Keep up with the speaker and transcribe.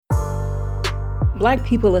Black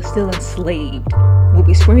people are still enslaved. We'll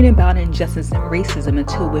be screaming about injustice and racism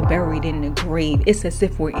until we're buried in the grave. It's as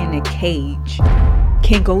if we're in a cage.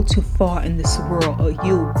 Can't go too far in this world or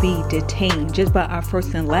you'll be detained just by our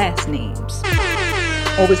first and last names.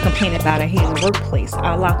 Always complaining about our here in the workplace.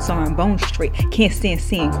 Our locks aren't bone straight. Can't stand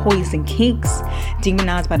seeing coys and kinks.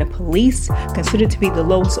 Demonized by the police. Considered to be the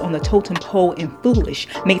lowest on the totem pole and foolish.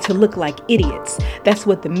 Made to look like idiots. That's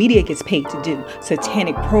what the media gets paid to do.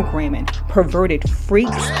 Satanic programming. Perverted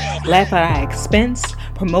freaks. Laugh at our expense.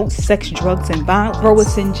 Promote sex, drugs, and violence. Throw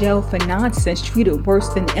us in jail for nonsense. Treated worse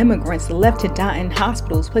than immigrants. Left to die in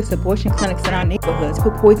hospitals. Place abortion clinics in our neighborhoods.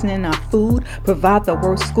 Put poison in our food. Provide the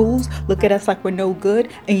worst schools. Look at us like we're no good.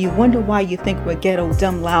 And you wonder why you think we're ghetto,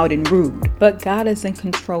 dumb, loud, and rude. But God is in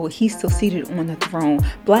control. He's still seated on the throne.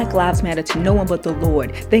 Black lives matter to no one but the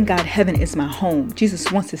Lord. Thank God heaven is my home.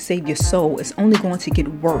 Jesus wants to save your soul. It's only going to get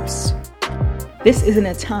worse. This isn't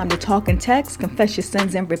a time to talk and text, confess your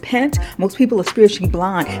sins and repent. Most people are spiritually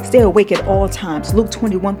blind. Stay awake at all times. Luke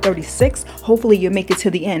 21:36. Hopefully you'll make it to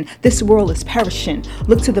the end. This world is perishing.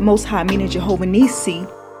 Look to the Most High, meaning Jehovah Nissi.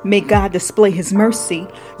 May God display his mercy.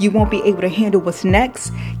 You won't be able to handle what's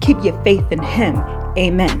next. Keep your faith in him.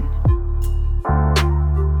 Amen.